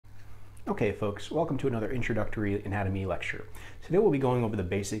Okay folks, welcome to another introductory anatomy lecture. Today we'll be going over the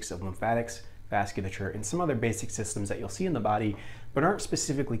basics of lymphatics, vasculature, and some other basic systems that you'll see in the body but aren't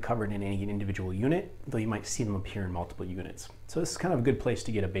specifically covered in any individual unit, though you might see them appear in multiple units. So this is kind of a good place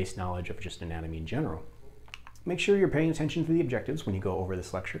to get a base knowledge of just anatomy in general. Make sure you're paying attention to the objectives when you go over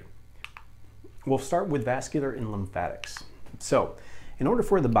this lecture. We'll start with vascular and lymphatics. So, in order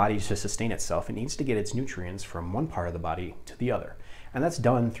for the body to sustain itself, it needs to get its nutrients from one part of the body to the other. And that's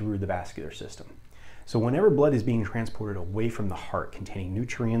done through the vascular system. So whenever blood is being transported away from the heart containing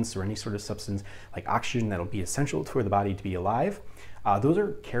nutrients or any sort of substance like oxygen that'll be essential for the body to be alive, those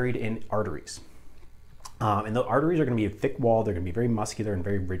are carried in arteries. And the arteries are going to be a thick wall, they're going to be very muscular and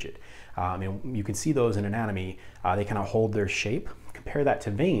very rigid. And you can see those in anatomy, they kind of hold their shape. Compare that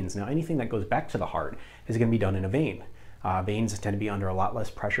to veins. Now anything that goes back to the heart is going to be done in a vein. Veins tend to be under a lot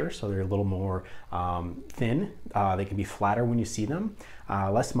less pressure, so they're a little more thin. They can be flatter when you see them,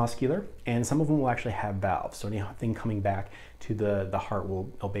 less muscular, and some of them will actually have valves. So anything coming back to the heart will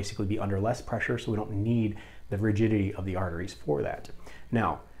basically be under less pressure, so we don't need the rigidity of the arteries for that.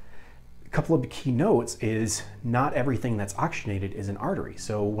 Now, a couple of key notes is not everything that's oxygenated is an artery.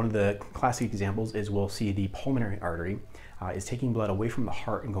 So one of the classic examples is we'll see the pulmonary artery is taking blood away from the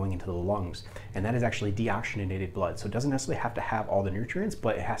heart and going into the lungs. And that is actually deoxygenated blood. So it doesn't necessarily have to have all the nutrients,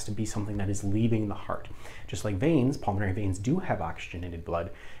 but it has to be something that is leaving the heart. Just like veins, pulmonary veins do have oxygenated blood,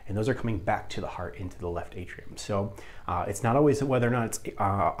 and those are coming back to the heart into the left atrium. So it's not always whether or not it's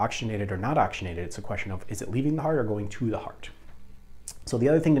oxygenated or not oxygenated. It's a question of, is it leaving the heart or going to the heart? So the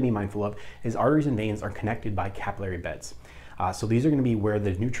other thing to be mindful of is arteries and veins are connected by capillary beds. So these are going to be where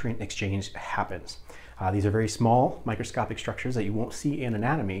the nutrient exchange happens. These are very small microscopic structures that you won't see in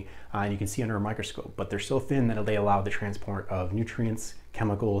anatomy and you can see under a microscope, but they're so thin that they allow the transport of nutrients,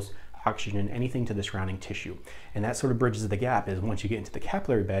 chemicals, oxygen, anything to the surrounding tissue. And that sort of bridges the gap is once you get into the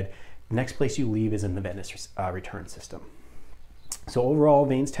capillary bed, the next place you leave is in the venous return system. So overall,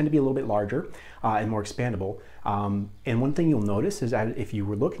 veins tend to be a little bit larger and more expandable. And one thing you'll notice is that if you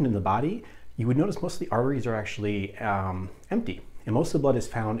were looking in the body, you would notice most of the arteries are actually empty. And most of the blood is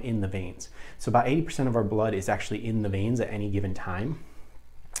found in the veins. So about 80% of our blood is actually in the veins at any given time,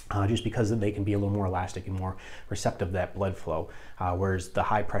 just because they can be a little more elastic and more receptive to that blood flow, whereas the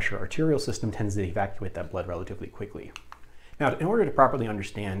high pressure arterial system tends to evacuate that blood relatively quickly. Now, in order to properly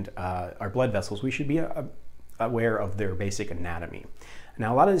understand our blood vessels, we should be aware of their basic anatomy.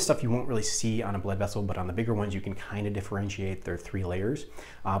 Now, a lot of this stuff you won't really see on a blood vessel, but on the bigger ones you can kind of differentiate their three layers.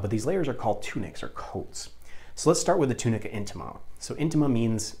 But these layers are called tunics or coats. So let's start with the tunica intima. So intima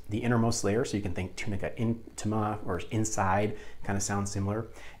means the innermost layer, so you can think tunica intima or inside, kind of sounds similar.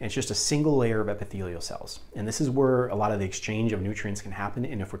 And it's just a single layer of epithelial cells. And this is where a lot of the exchange of nutrients can happen.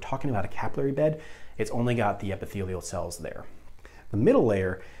 And if we're talking about a capillary bed, it's only got the epithelial cells there. The middle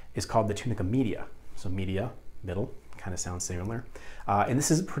layer is called the tunica media. So media, middle, kind of sounds similar. And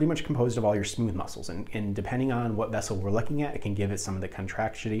this is pretty much composed of all your smooth muscles. And depending on what vessel we're looking at, it can give it some of the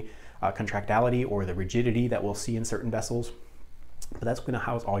contractility or the rigidity that we'll see in certain vessels. But that's going to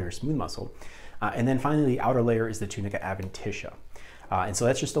house all your smooth muscle. And then finally, the outer layer is the tunica adventitia. And so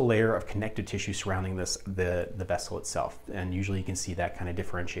that's just a layer of connective tissue surrounding the vessel itself. And usually you can see that kind of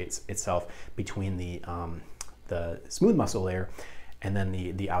differentiates itself between the smooth muscle layer and then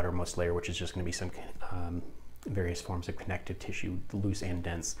the outermost layer, which is just going to be some various forms of connective tissue, loose and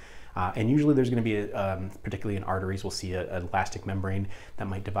dense. And usually there's going to be, particularly in arteries, we'll see an elastic membrane that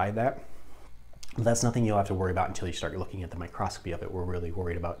might divide that. But that's nothing you'll have to worry about until you start looking at the microscopy of it. We're really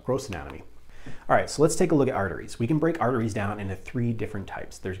worried about gross anatomy. All right, so let's take a look at arteries. We can break arteries down into three different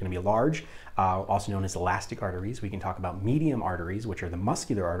types. There's going to be large, also known as elastic arteries. We can talk about medium arteries, which are the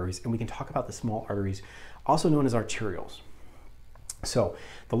muscular arteries, and we can talk about the small arteries, also known as arterioles. So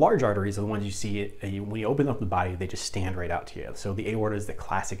the large arteries are the ones you see when you open up the body, they just stand right out to you. So the aorta is the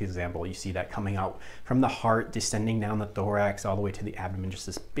classic example. You see that coming out from the heart, descending down the thorax all the way to the abdomen, just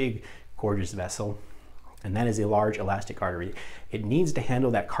this big, gorgeous vessel. And that is a large elastic artery. It needs to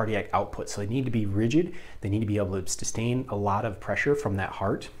handle that cardiac output. So they need to be rigid. They need to be able to sustain a lot of pressure from that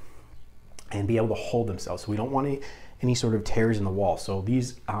heart and be able to hold themselves. So we don't want any sort of tears in the wall. So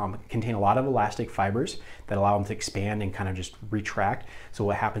these contain a lot of elastic fibers that allow them to expand and kind of just retract. So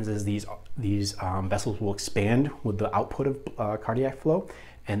what happens is these vessels will expand with the output of cardiac flow.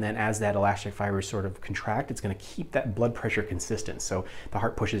 And then as that elastic fibers sort of contract, it's going to keep that blood pressure consistent. So the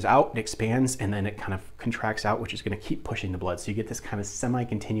heart pushes out, it expands, and then it kind of contracts out, which is going to keep pushing the blood. So you get this kind of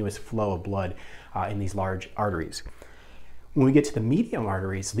semi-continuous flow of blood in these large arteries. When we get to the medium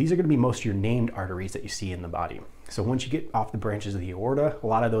arteries, these are going to be most of your named arteries that you see in the body. So once you get off the branches of the aorta, a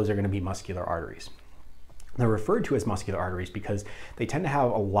lot of those are going to be muscular arteries. They're referred to as muscular arteries because they tend to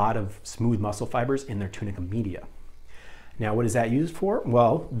have a lot of smooth muscle fibers in their tunica media. Now, what is that used for?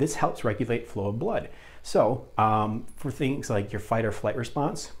 Well, this helps regulate flow of blood. So for things like your fight or flight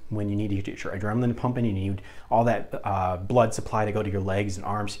response, when you need to get your adrenaline pumping, you need all that blood supply to go to your legs and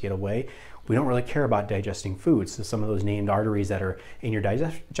arms to get away. We don't really care about digesting food. So some of those named arteries that are in your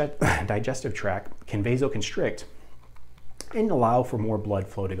digestive tract can vasoconstrict and allow for more blood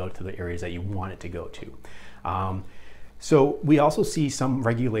flow to go to the areas that you want it to go to. So we also see some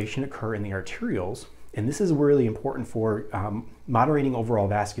regulation occur in the arterioles, and this is really important for moderating overall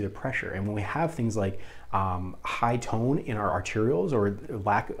vascular pressure. And when we have things like high tone in our arterioles or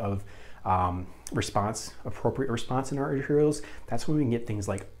lack of appropriate response in our arterioles, that's when we can get things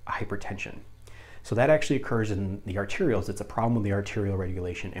like hypertension. So that actually occurs in the arterioles. It's a problem with the arterial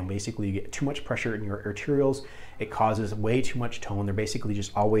regulation, and basically you get too much pressure in your arterioles. It causes way too much tone. They're basically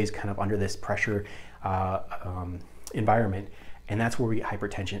just always kind of under this pressure environment, and that's where we get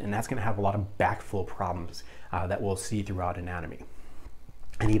hypertension, and that's going to have a lot of backflow problems that we'll see throughout anatomy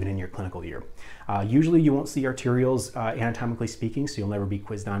and even in your clinical year. Usually you won't see arterioles anatomically speaking, so you'll never be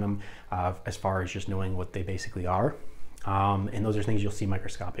quizzed on them as far as just knowing what they basically are, and those are things you'll see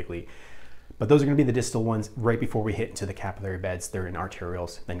microscopically. But those are going to be the distal ones right before we hit into the capillary beds. They're in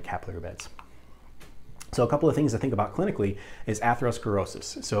arterioles, then capillary beds. So a couple of things to think about clinically is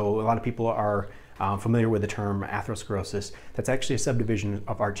atherosclerosis. So a lot of people are familiar with the term atherosclerosis. That's actually a subdivision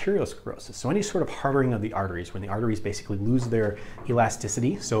of arteriosclerosis. So any sort of hardening of the arteries, when the arteries basically lose their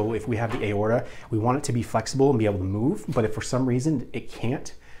elasticity. So if we have the aorta, we want it to be flexible and be able to move, but if for some reason it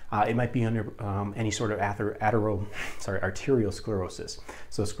can't, it might be under any sort of arteriosclerosis.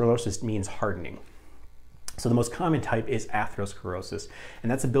 So sclerosis means hardening. So the most common type is atherosclerosis,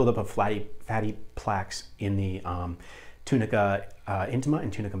 and that's a buildup of fatty plaques in the tunica intima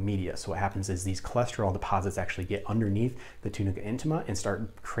and tunica media. So what happens is these cholesterol deposits actually get underneath the tunica intima and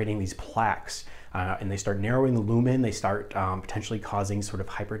start creating these plaques, and they start narrowing the lumen. They start potentially causing sort of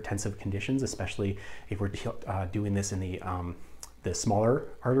hypertensive conditions, especially if we're doing this in the smaller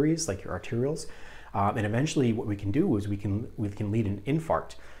arteries like your arterioles. And eventually what we can do is we can lead an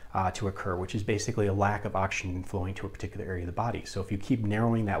infarct to occur, which is basically a lack of oxygen flowing to a particular area of the body. So if you keep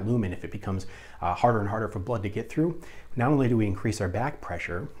narrowing that lumen, if it becomes harder and harder for blood to get through, not only do we increase our back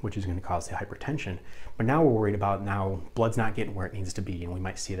pressure, which is going to cause the hypertension, but now we're worried about blood's not getting where it needs to be, and we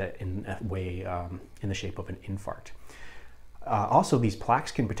might see that in a way in the shape of an infarct. Also, these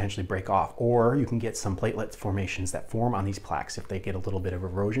plaques can potentially break off, or you can get some platelet formations that form on these plaques if they get a little bit of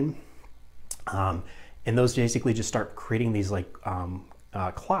erosion. And those basically just start creating these like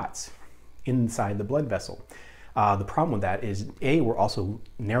clots inside the blood vessel. The problem with that is, we're also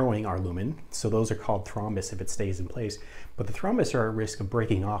narrowing our lumen, so those are called thrombus if it stays in place, but the thrombus are at risk of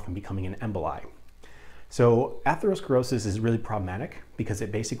breaking off and becoming an emboli. So atherosclerosis is really problematic because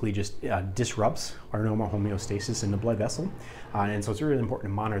it basically just disrupts our normal homeostasis in the blood vessel, and so it's really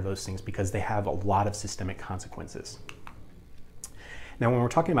important to monitor those things because they have a lot of systemic consequences. Now, when we're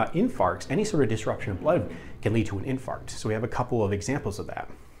talking about infarcts, any sort of disruption of blood can lead to an infarct. So we have a couple of examples of that.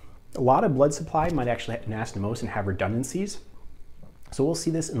 A lot of blood supply might actually have anastomose and have redundancies. So we'll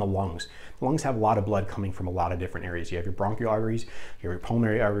see this in the lungs. The lungs have a lot of blood coming from a lot of different areas. You have your bronchial arteries, your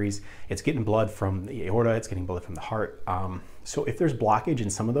pulmonary arteries. It's getting blood from the aorta, it's getting blood from the heart. So if there's blockage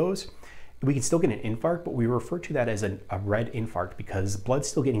in some of those, we can still get an infarct, but we refer to that as a red infarct because blood's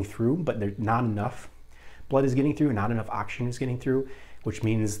still getting through, but there's not enough blood is getting through, not enough oxygen is getting through, which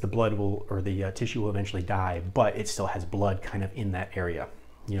means the blood will, or the tissue will eventually die, but it still has blood kind of in that area.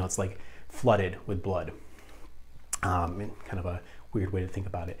 You know, it's like flooded with blood. Kind of a weird way to think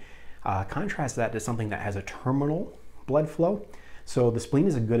about it. Contrast that to something that has a terminal blood flow. So the spleen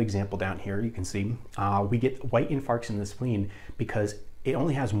is a good example down here. You can see we get white infarcts in the spleen because it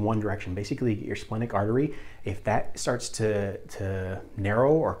only has one direction. Basically, your splenic artery, if that starts to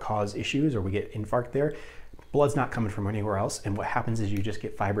narrow or cause issues, or we get infarct there, blood's not coming from anywhere else, and what happens is you just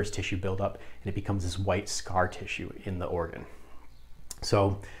get fibrous tissue buildup, and it becomes this white scar tissue in the organ.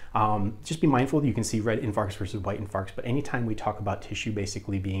 So just be mindful. You can see red infarcts versus white infarcts, but anytime we talk about tissue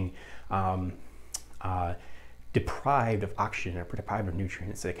basically being deprived of oxygen or deprived of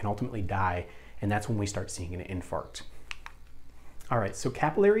nutrients, it can ultimately die, and that's when we start seeing an infarct. All right, so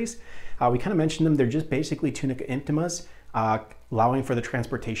capillaries, we kind of mentioned them. They're just basically tunica intimas, allowing for the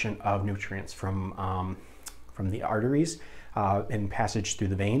transportation of nutrients from the arteries and passage through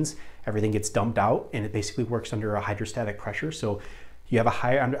the veins. Everything gets dumped out, and it basically works under a hydrostatic pressure. So you have a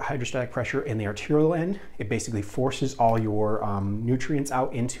high hydrostatic pressure in the arterial end. It basically forces all your nutrients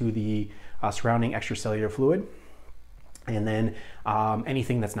out into the surrounding extracellular fluid. And then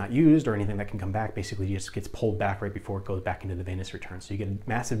anything that's not used or anything that can come back basically just gets pulled back right before it goes back into the venous return. So you get a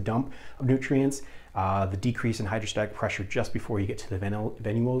massive dump of nutrients. The decrease in hydrostatic pressure just before you get to the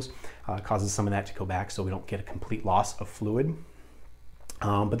venules causes some of that to go back, so we don't get a complete loss of fluid.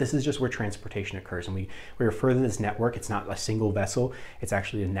 But this is just where transportation occurs, and we refer to this network. It's not a single vessel, it's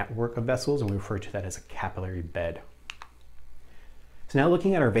actually a network of vessels, and we refer to that as a capillary bed. So now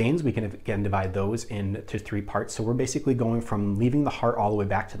looking at our veins, we can again divide those into 3 parts. So we're basically going from leaving the heart all the way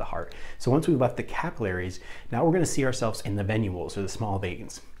back to the heart. So once we've left the capillaries, now we're going to see ourselves in the venules, or the small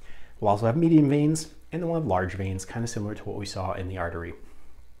veins. We'll also have medium veins, and then we'll have large veins, kind of similar to what we saw in the artery.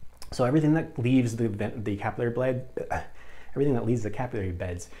 So everything that leaves the capillary bed, everything that leaves the capillary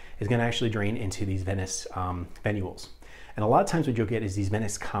beds is going to actually drain into these venous venules. And a lot of times what you'll get is these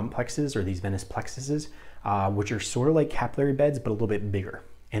venous complexes, or these venous plexuses, which are sort of like capillary beds, but a little bit bigger.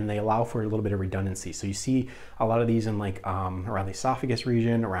 And they allow for a little bit of redundancy. So you see a lot of these in like around the esophagus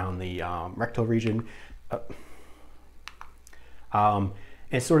region, around the rectal region.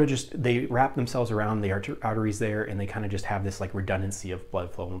 It's sort of just, they wrap themselves around the arteries there, and they kind of just have this like redundancy of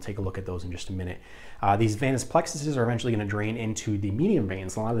blood flow. We'll take a look at those in just a minute. These venous plexuses are eventually going to drain into the medium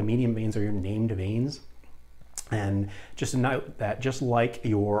veins. A lot of the medium veins are your named veins. And just to note that just like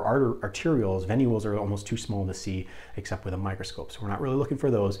your arterioles, venules are almost too small to see except with a microscope. So we're not really looking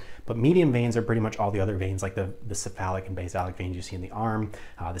for those, but medium veins are pretty much all the other veins, like the cephalic and basalic veins you see in the arm,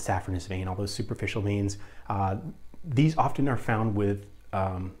 the saphenous vein, all those superficial veins. These often are found with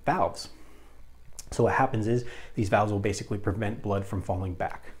valves. So what happens is these valves will basically prevent blood from falling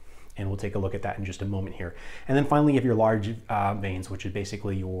back. And we'll take a look at that in just a moment here. And then finally, you have your large veins, which is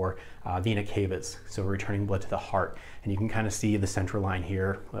basically your vena cavas, so returning blood to the heart. And you can kind of see the central line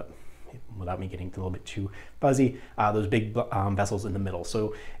here, without me getting a little bit too fuzzy, those big vessels in the middle.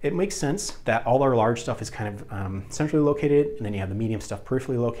 So it makes sense that all our large stuff is kind of centrally located, and then you have the medium stuff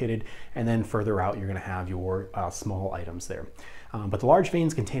peripherally located, and then further out you're going to have your small items there. But the large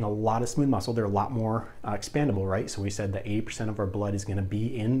veins contain a lot of smooth muscle. They're a lot more expandable, right? So we said that 80% of our blood is going to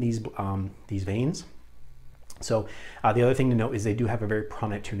be in these veins. So the other thing to note is they do have a very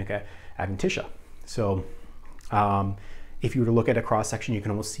prominent tunica adventitia. So if you were to look at a cross section, you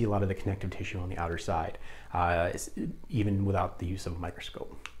can almost see a lot of the connective tissue on the outer side, even without the use of a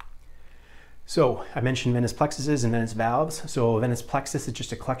microscope. So I mentioned venous plexuses and venous valves. So a venous plexus is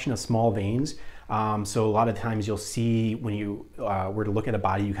just a collection of small veins. So a lot of times you'll see when you were to look at a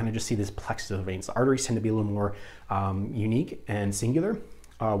body, you kind of just see this plexus of veins. The arteries tend to be a little more unique and singular,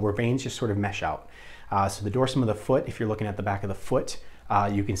 where veins just sort of mesh out. So the dorsum of the foot, if you're looking at the back of the foot,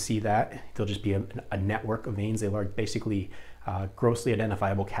 you can see that there'll just be a network of veins. They are basically grossly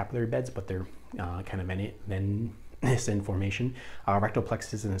identifiable capillary beds, but they're kind of venous in formation, rectal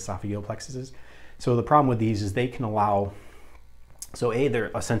plexuses and esophageal plexuses. So the problem with these is they can allow, so they're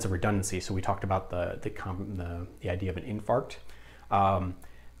a sense of redundancy. So we talked about the idea of an infarct,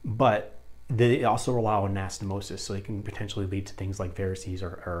 but they also allow anastomosis. So they can potentially lead to things like varices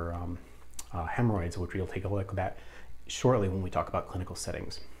or hemorrhoids, which we'll take a look at shortly when we talk about clinical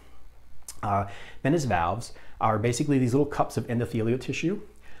settings. Venous valves are basically these little cups of endothelial tissue,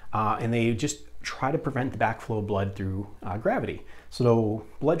 and they just try to prevent the backflow of blood through gravity. So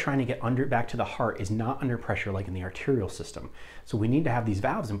blood trying to get back to the heart is not under pressure like in the arterial system. So we need to have these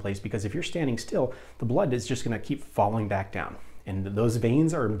valves in place, because if you're standing still, the blood is just going to keep falling back down. And those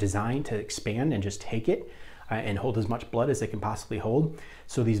veins are designed to expand and just take it and hold as much blood as they can possibly hold.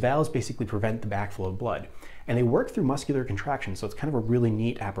 So these valves basically prevent the backflow of blood. And they work through muscular contraction. So it's kind of a really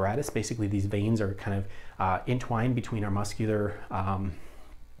neat apparatus. Basically, these veins are kind of entwined between our muscular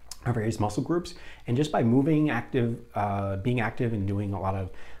our various muscle groups, and just by being active and doing a lot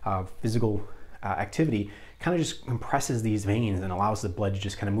of physical activity, kind of just compresses these veins and allows the blood to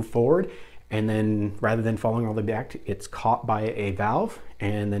just kind of move forward, and then rather than falling all the way back, it's caught by a valve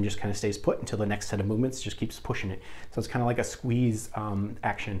and then just kind of stays put until the next set of movements just keeps pushing it. So it's kind of like a squeeze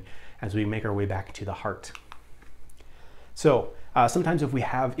action as we make our way back to the heart. So sometimes if we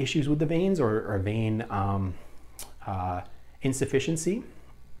have issues with the veins or vein insufficiency,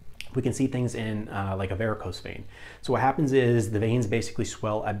 we can see things in like a varicose vein. So what happens is the veins basically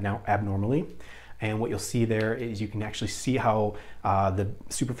swell abnormally. And what you'll see there is you can actually see how the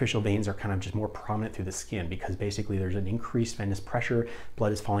superficial veins are kind of just more prominent through the skin, because basically there's an increased venous pressure,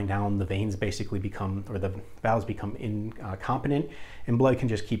 blood is falling down, the veins basically become, or the valves become incompetent, and blood can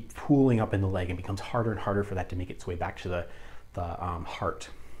just keep pooling up in the leg and becomes harder and harder for that to make its way back to the heart.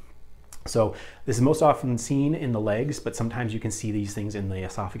 So this is most often seen in the legs, but sometimes you can see these things in the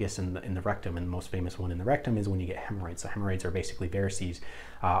esophagus and in the rectum. And the most famous one in the rectum is when you get hemorrhoids. So hemorrhoids are basically varices.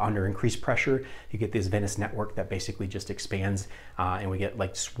 Under increased pressure, you get this venous network that basically just expands, and we get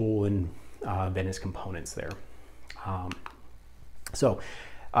like swollen venous components there.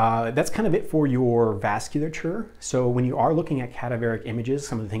 That's kind of it for your vasculature. So when you are looking at cadaveric images,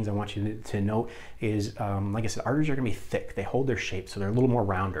 some of the things I want you to note is, like I said, arteries are going to be thick. They hold their shape, so they're a little more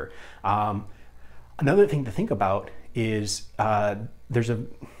rounder. Another thing to think about is there's a,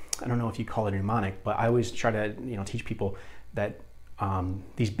 I don't know if you call it a mnemonic, but I always try to teach people that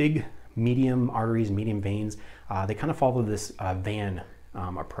these big medium arteries, medium veins, they kind of follow this VAN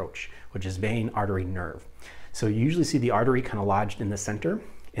approach, which is vein, artery, nerve. So you usually see the artery kind of lodged in the center,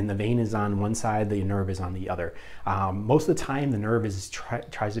 and the vein is on one side, the nerve is on the other. Most of the time, the nerve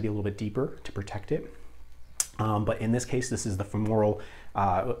tries to be a little bit deeper to protect it. But in this case, this is the femoral,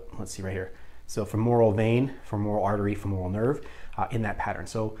 let's see right here. So femoral vein, femoral artery, femoral nerve in that pattern.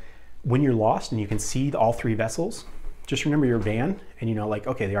 So when you're lost and you can see all three vessels, just remember your VAN, and you know, like,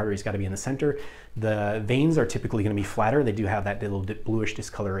 okay, the artery's got to be in the center. The veins are typically going to be flatter. They do have that little bluish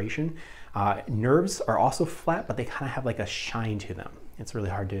discoloration. Nerves are also flat, but they kind of have like a shine to them. It's really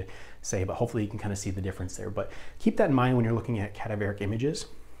hard to say, but hopefully you can kind of see the difference there. But keep that in mind when you're looking at cadaveric images.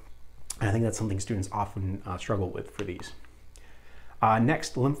 And I think that's something students often struggle with for these.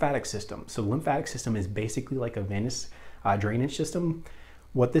 Next, lymphatic system. So the lymphatic system is basically like a venous drainage system.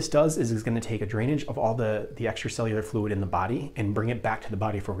 What this does is it's going to take a drainage of all the extracellular fluid in the body and bring it back to the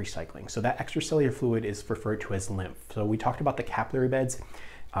body for recycling. So that extracellular fluid is referred to as lymph. So we talked about the capillary beds,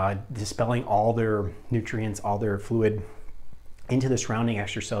 dispelling all their nutrients, all their fluid into the surrounding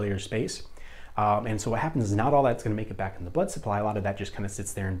extracellular space. And so what happens is not all that's going to make it back in the blood supply. A lot of that just kind of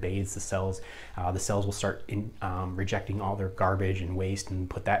sits there and bathes the cells. The cells will start rejecting all their garbage and waste and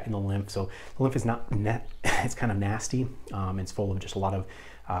put that in the lymph. So the lymph is it's kind of nasty. It's full of just a lot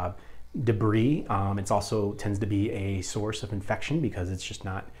of debris. It's also tends to be a source of infection because it's just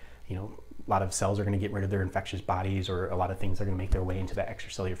not, a lot of cells are going to get rid of their infectious bodies, or a lot of things are going to make their way into that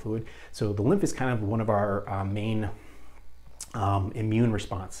extracellular fluid. So the lymph is kind of one of our main immune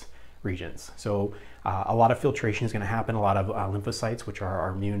response regions. So a lot of filtration is going to happen. A lot of lymphocytes, which are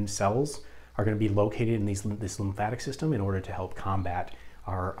our immune cells, are going to be located in this lymphatic system in order to help combat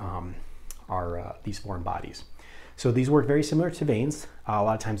these foreign bodies. So these work very similar to veins. A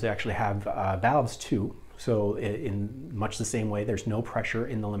lot of times they actually have valves too. So in much the same way, there's no pressure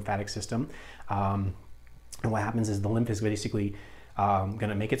in the lymphatic system. And what happens is the lymph is basically going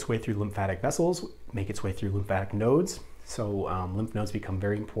to make its way through lymphatic vessels, make its way through lymphatic nodes. So lymph nodes become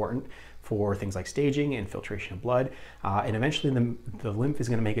very important for things like staging and filtration of blood. And eventually the lymph is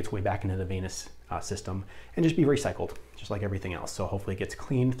going to make its way back into the venous system and just be recycled, just like everything else. So hopefully it gets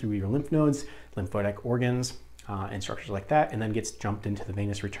cleaned through your lymph nodes, lymphatic organs, and structures like that, and then gets jumped into the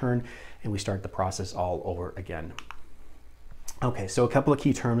venous return, and we start the process all over again. Okay, so a couple of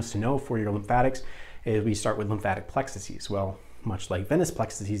key terms to know for your lymphatics is we start with lymphatic plexuses. Well, much like venous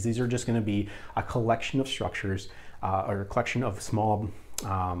plexuses, these are just going to be a collection of structures or a collection of small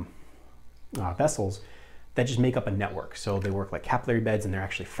vessels that just make up a network. So they work like capillary beds, and they're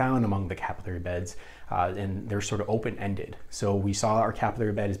actually found among the capillary beds, and they're sort of open-ended. So we saw our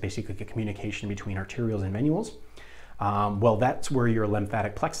capillary bed is basically a communication between arterioles and venules. Well, that's where your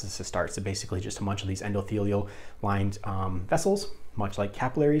lymphatic plexus starts. So basically just a bunch of these endothelial-lined vessels, much like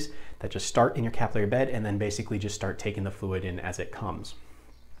capillaries, that just start in your capillary bed and then basically just start taking the fluid in as it comes.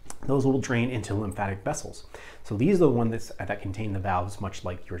 Those will drain into lymphatic vessels. So these are the ones that contain the valves, much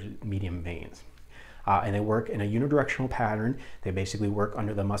like your medium veins. And they work in a unidirectional pattern. They basically work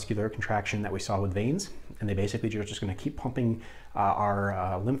under the muscular contraction that we saw with veins, and they basically are just going to keep pumping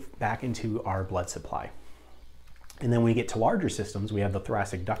our lymph back into our blood supply. And then when we get to larger systems, we have the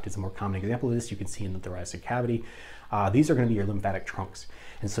thoracic duct is a more common example of this. You can see in the thoracic cavity. These are going to be your lymphatic trunks.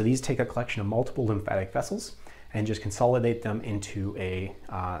 And so these take a collection of multiple lymphatic vessels and just consolidate them into a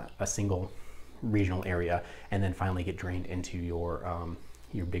single regional area, and then finally get drained into your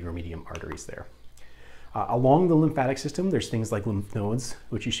big or medium arteries there. Along the lymphatic system, there's things like lymph nodes,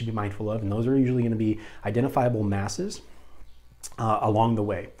 which you should be mindful of, and those are usually going to be identifiable masses along the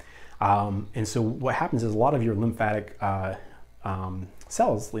way. And so what happens is a lot of your lymphatic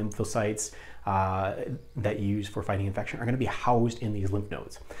cells, lymphocytes that you use for fighting infection, are going to be housed in these lymph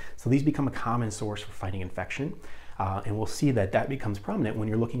nodes. So these become a common source for fighting infection. And we'll see that becomes prominent when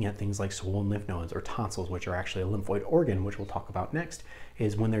you're looking at things like swollen lymph nodes or tonsils, which are actually a lymphoid organ, which we'll talk about next.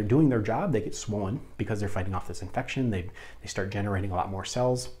 Is when they're doing their job, they get swollen because they're fighting off this infection. They start generating a lot more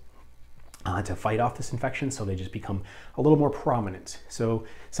cells. to fight off this infection, so they just become a little more prominent. So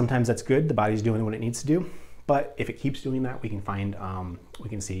sometimes that's good, the body's doing what it needs to do, but if it keeps doing that, we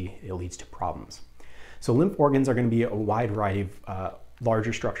can see it leads to problems. So lymph organs are going to be a wide variety of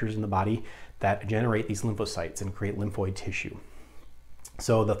larger structures in the body that generate these lymphocytes and create lymphoid tissue.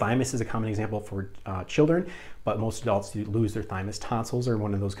 So the thymus is a common example for children, but most adults do lose their thymus. Tonsils are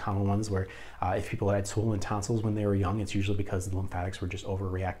one of those common ones where if people had swollen tonsils when they were young, it's usually because the lymphatics were just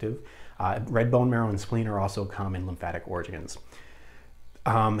overreactive. Red bone marrow and spleen are also common lymphatic organs.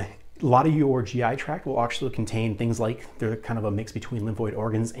 A lot of your GI tract will actually contain things like, they're kind of a mix between lymphoid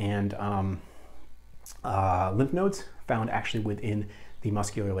organs and lymph nodes found actually within the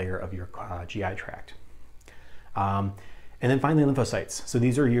muscular layer of your GI tract. And then finally, lymphocytes. So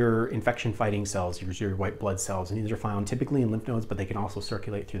these are your infection fighting cells, your white blood cells, and these are found typically in lymph nodes, but they can also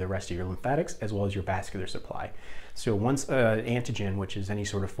circulate through the rest of your lymphatics as well as your vascular supply. So once an antigen, which is any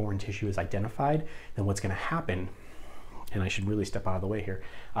sort of foreign tissue, is identified, then what's going to happen, and I should really step out of the way here,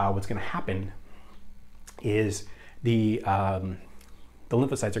 what's going to happen is the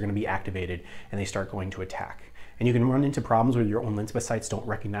lymphocytes are going to be activated and they start going to attack. And you can run into problems where your own lymphocytes don't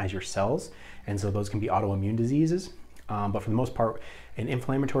recognize your cells, and so those can be autoimmune diseases. But for the most part, an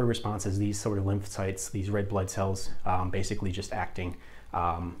inflammatory response is these sort of lymphocytes, these red blood cells, basically just acting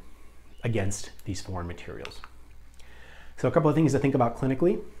against these foreign materials. So a couple of things to think about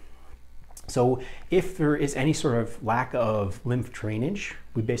clinically. So if there is any sort of lack of lymph drainage,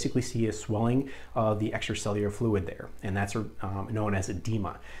 we basically see a swelling of the extracellular fluid there, and that's known as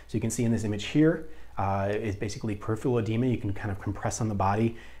edema. So you can see in this image here, is basically peripheral edema. You can kind of compress on the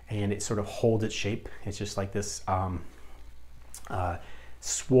body and it sort of holds its shape. It's just like this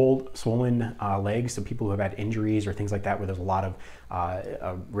swollen legs. So people who have had injuries or things like that where there's a lot of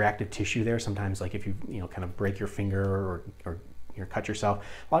reactive tissue there, sometimes like if you kind of break your finger or cut yourself,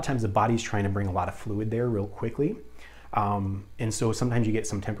 a lot of times the body's trying to bring a lot of fluid there real quickly. And so sometimes you get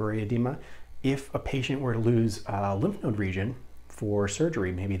some temporary edema. If a patient were to lose a lymph node region for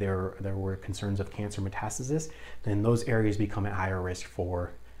surgery, maybe there were concerns of cancer metastasis, then those areas become at higher risk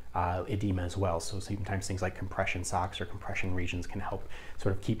for edema as well. So sometimes things like compression socks or compression regions can help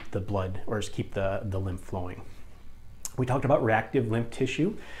sort of keep the blood or just keep the lymph flowing. We talked about reactive lymph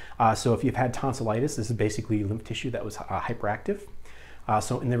tissue. So if you've had tonsillitis, this is basically lymph tissue that was hyperactive.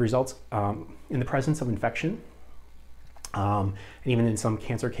 So in the results, in the presence of infection, and even in some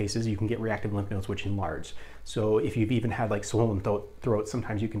cancer cases, you can get reactive lymph nodes which enlarge. So if you've even had like swollen throat,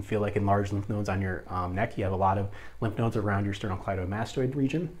 sometimes you can feel like enlarged lymph nodes on your neck. You have a lot of lymph nodes around your sternocleidomastoid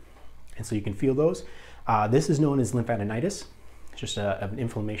region, and so you can feel those. This is known as lymphadenitis. It's just an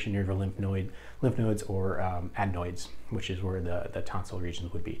inflammation near your lymph nodes or adenoids, which is where the tonsil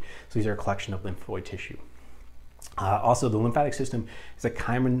regions would be. So these are a collection of lymphoid tissue. Also, the lymphatic system is a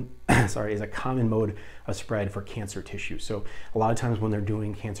common mode of spread for cancer tissue. So a lot of times when they're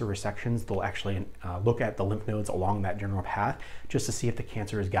doing cancer resections, they'll actually look at the lymph nodes along that general path just to see if the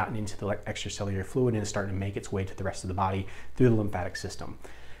cancer has gotten into the extracellular fluid and is starting to make its way to the rest of the body through the lymphatic system.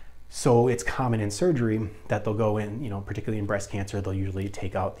 So it's common in surgery that they'll go in, particularly in breast cancer, they'll usually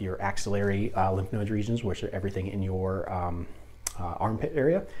take out your axillary lymph node regions, which are everything in your armpit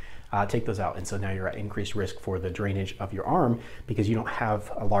area. Take those out, and so now you're at increased risk for the drainage of your arm because you don't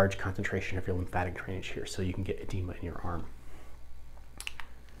have a large concentration of your lymphatic drainage here, so you can get edema in your arm.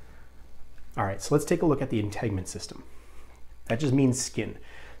 All right, so let's take a look at the integument system. That just means skin.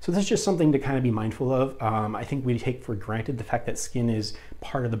 So this is just something to kind of be mindful of. I think we take for granted the fact that skin is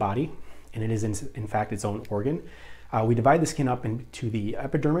part of the body, and it is in fact its own organ. We divide the skin up into the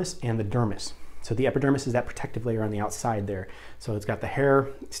epidermis and the dermis. So the epidermis is that protective layer on the outside there. So it's got the hair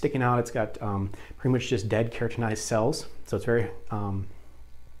sticking out. It's got pretty much just dead keratinized cells. So it's very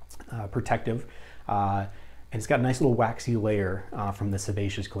protective. And it's got a nice little waxy layer from the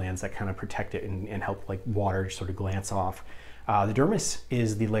sebaceous glands that kind of protect it and help like water sort of glance off. The dermis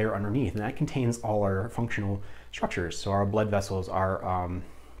is the layer underneath, and that contains all our functional structures. So our blood vessels, our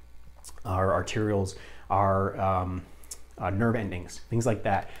arterioles, our nerve endings, things like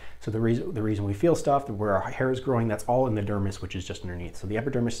that. So the reason we feel stuff, where our hair is growing, that's all in the dermis, which is just underneath. So the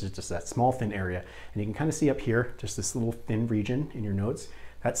epidermis is just that small thin area. And you can kind of see up here, just this little thin region in your notes.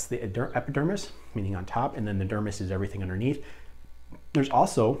 That's the epidermis, meaning on top, and then the dermis is everything underneath. There's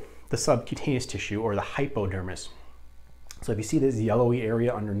also the subcutaneous tissue, or the hypodermis. So if you see this yellowy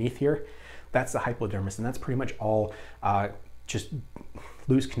area underneath here, that's the hypodermis, and that's pretty much all just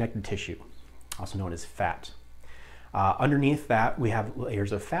loose connective tissue, also known as fat. Underneath that, we have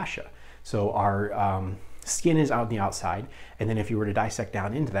layers of fascia. So our skin is out on the outside, and then if you were to dissect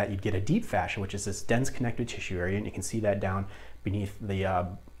down into that, you'd get a deep fascia, which is this dense connective tissue area, and you can see that down beneath the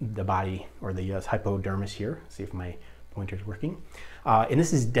body, or the hypodermis here. See if my pointer's working. And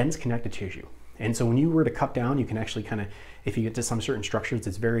this is dense connective tissue. And so when you were to cut down, you can actually kind of, if you get to some certain structures,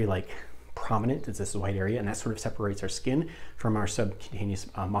 it's very like prominent. It's this white area, and that sort of separates our skin from our subcutaneous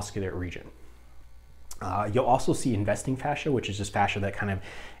muscular region. You'll also see investing fascia, which is just fascia that kind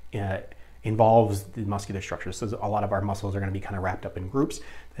of involves the muscular structure. So a lot of our muscles are going to be kind of wrapped up in groups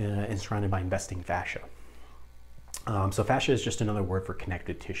and surrounded by investing fascia. So fascia is just another word for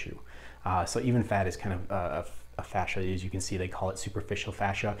connective tissue. So even fat is kind of a fascia. As you can see, they call it superficial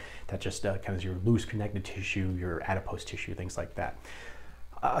fascia. That just kind of your loose connective tissue, your adipose tissue, things like that.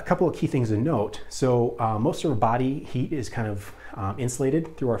 A couple of key things to note. So most of our body heat is kind of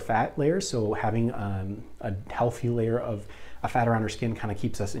insulated through our fat layers. So having a healthy layer of fat around our skin kind of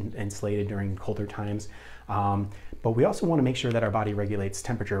keeps us insulated during colder times. But we also want to make sure that our body regulates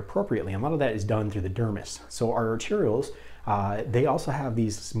temperature appropriately. And a lot of that is done through the dermis. So our arterioles, they also have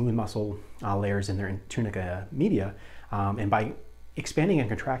these smooth muscle layers in their tunica media. And by expanding and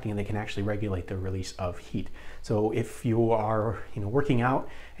contracting, they can actually regulate the release of heat. So if you are working out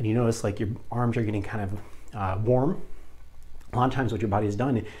and you notice like your arms are getting kind of warm, a lot of times what your body has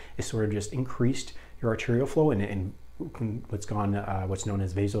done is sort of just increased your arterial flow and what's known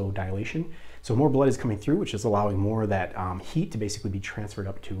as vasodilation. So more blood is coming through, which is allowing more of that heat to basically be transferred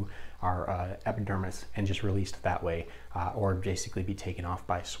up to our epidermis and just released that way, or basically be taken off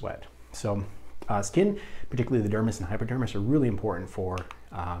by sweat. So skin, particularly the dermis and hypodermis, are really important for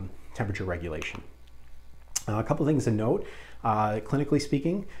temperature regulation. A couple things to note, clinically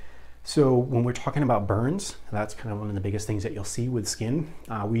speaking. So when we're talking about burns, that's kind of one of the biggest things that you'll see with skin.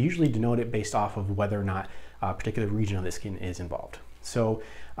 We usually denote it based off of whether or not a particular region of the skin is involved. So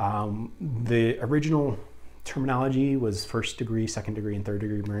the original terminology was first degree, second degree, and third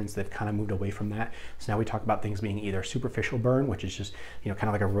degree burns. They've kind of moved away from that. So now we talk about things being either superficial burn, which is just kind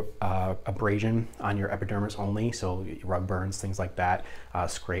of like a abrasion on your epidermis only. So rug burns, things like that,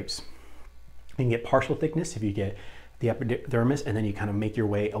 scrapes. You can get partial thickness if you get the epidermis and then you kind of make your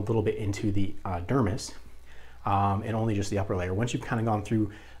way a little bit into the dermis, and only just the upper layer. Once you've kind of gone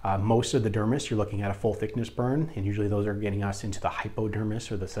through most of the dermis, you're looking at a full thickness burn, and usually those are getting us into the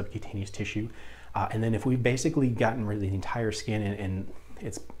hypodermis or the subcutaneous tissue. And then if we've basically gotten rid of the entire skin and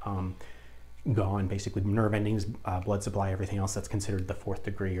it's gone, basically nerve endings, blood supply, everything else, that's considered the fourth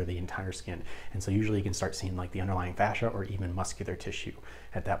degree or the entire skin. And so usually you can start seeing like the underlying fascia or even muscular tissue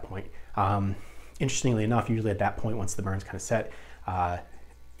at that point. Interestingly enough, usually at that point, once the burn's kind of set,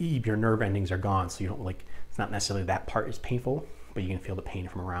 your nerve endings are gone. So you don't it's not necessarily that part is painful, but you can feel the pain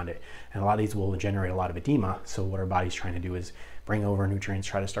from around it. And a lot of these will generate a lot of edema. So what our body's trying to do is bring over nutrients,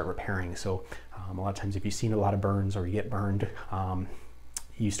 try to start repairing. So a lot of times if you've seen a lot of burns or you get burned,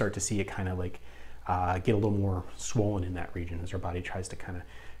 you start to see it kind of get a little more swollen in that region as our body tries to kind of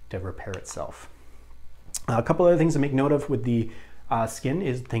to repair itself. A couple other things to make note of with the skin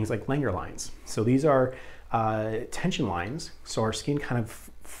is things like Langer lines. So these are tension lines. So our skin kind of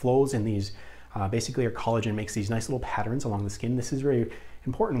flows in these, basically our collagen makes these nice little patterns along the skin. This is very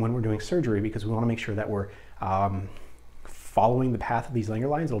important when we're doing surgery because we want to make sure that we're following the path of these Langer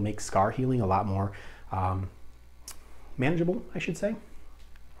lines. It'll make scar healing a lot more manageable, I should say.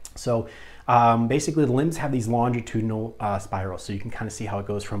 So basically the limbs have these longitudinal spirals. So you can kind of see how it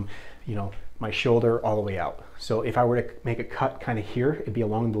goes from, my shoulder all the way out. So if I were to make a cut kind of here, it'd be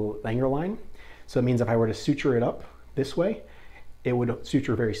along the Langer line. So it means if I were to suture it up this way, it would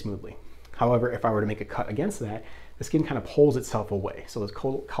suture very smoothly. However, if I were to make a cut against that, the skin kind of pulls itself away. So those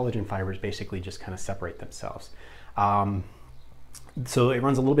collagen fibers basically just kind of separate themselves. So it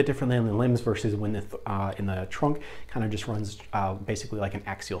runs a little bit differently in the limbs versus when in the trunk kind of just runs basically like an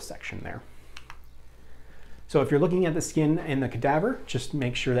axial section there. So if you're looking at the skin in the cadaver, just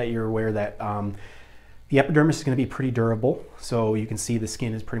make sure that you're aware that the epidermis is going to be pretty durable. So you can see the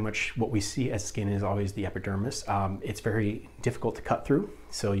skin is pretty much what we see as skin is always the epidermis. It's very difficult to cut through.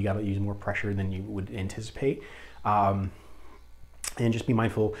 So you got to use more pressure than you would anticipate. And just be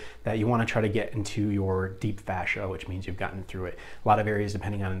mindful that you want to try to get into your deep fascia, which means you've gotten through it. A lot of areas,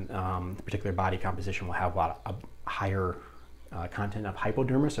 depending on the particular body composition, will have a lot of higher content of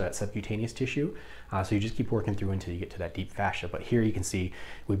hypodermis, or that subcutaneous tissue. So you just keep working through until you get to that deep fascia. But here you can see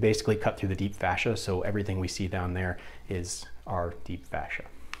we basically cut through the deep fascia, so everything we see down there is our deep fascia.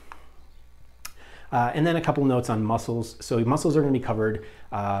 And then a couple notes on muscles. So muscles are going to be covered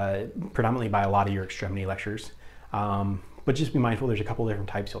predominantly by a lot of your extremity lectures. But just be mindful, there's a couple different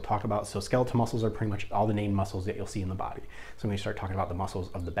types you'll talk about. So skeletal muscles are pretty much all the named muscles that you'll see in the body. So when you start talking about the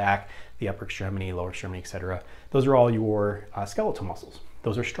muscles of the back, the upper extremity, lower extremity, etc., those are all your skeletal muscles.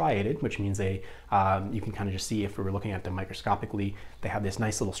 Those are striated, which means they, you can kind of just see if we were looking at them microscopically, they have this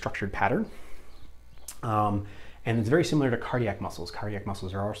nice little structured pattern. And it's very similar to cardiac muscles. Cardiac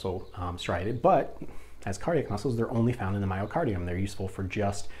muscles are also striated, but as cardiac muscles, they're only found in the myocardium. They're useful for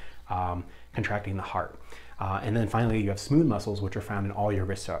just contracting the heart. And then finally, you have smooth muscles, which are found in all your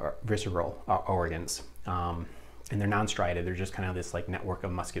visceral organs. And they're non-striated. They're just kind of this like network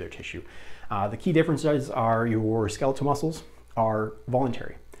of muscular tissue. The key differences are your skeletal muscles are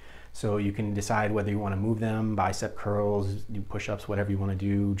voluntary. So you can decide whether you want to move them, bicep curls, do push-ups, whatever you want to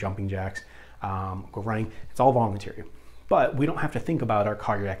do, jumping jacks, go running. It's all voluntary. But we don't have to think about our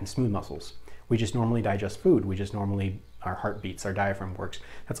cardiac and smooth muscles. We just normally digest food. We just normally, our heart beats, our diaphragm works.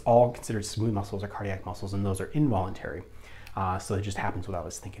 That's all considered smooth muscles or cardiac muscles, and those are involuntary. So it just happens without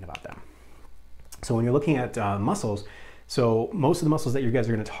us thinking about them. So when you're looking at muscles, so most of the muscles that you guys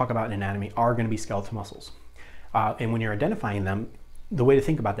are going to talk about in anatomy are going to be skeletal muscles. And when you're identifying them, the way to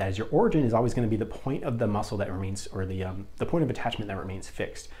think about that is your origin is always going to be the point of the muscle that remains, or the point of attachment that remains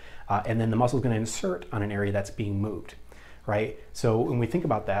fixed. And then the muscle is going to insert on an area that's being moved, right? So when we think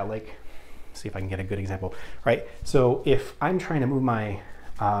about that, like, see if I can get a good example, right? So if I'm trying to move my,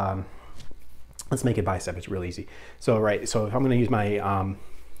 let's make it bicep, it's real easy. So, right, so if I'm going to use my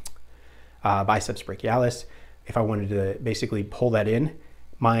biceps brachialis, if I wanted to basically pull that in,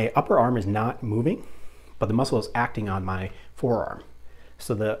 my upper arm is not moving, but the muscle is acting on my forearm.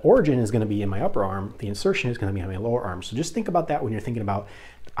 So the origin is going to be in my upper arm, the insertion is going to be on my lower arm. So just think about that when you're thinking about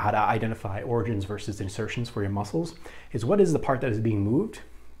how to identify origins versus insertions for your muscles, is what is the part that is being moved,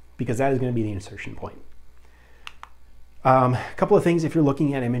 because that is going to be the insertion point. A couple of things if you're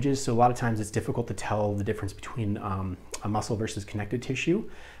looking at images, so a lot of times it's difficult to tell the difference between a muscle versus connective tissue.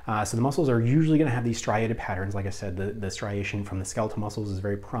 So the muscles are usually going to have these striated patterns. Like I said, the striation from the skeletal muscles is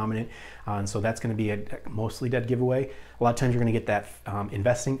very prominent, and so that's going to be a mostly dead giveaway. A lot of times you're going to get that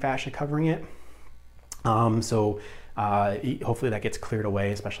investing fascia covering it. Hopefully that gets cleared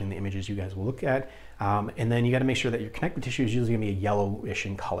away, especially in the images you guys will look at. And then you got to make sure that your connective tissue is usually going to be a yellowish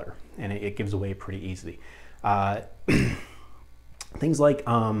in color, and it gives away pretty easily. Things like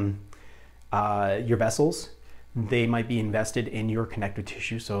your vessels, they might be invested in your connective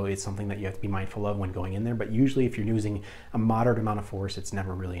tissue, so it's something that you have to be mindful of when going in there. But usually if you're using a moderate amount of force, it's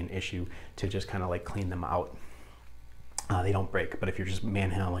never really an issue to just kind of like clean them out. They don't break, but if you're just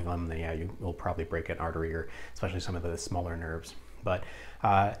manhandling them, then yeah, you will probably break an artery, or especially some of the smaller nerves. But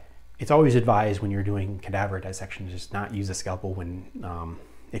it's always advised when you're doing cadaver dissection to just not use a scalpel when,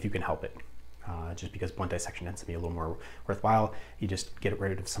 if you can help it. Just because blunt dissection tends to be a little more worthwhile. You just get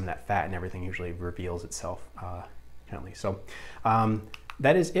rid of some of that fat and everything usually reveals itself gently. So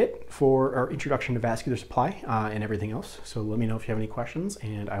that is it for our introduction to vascular supply and everything else. So let me know if you have any questions,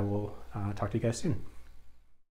 and I will talk to you guys soon.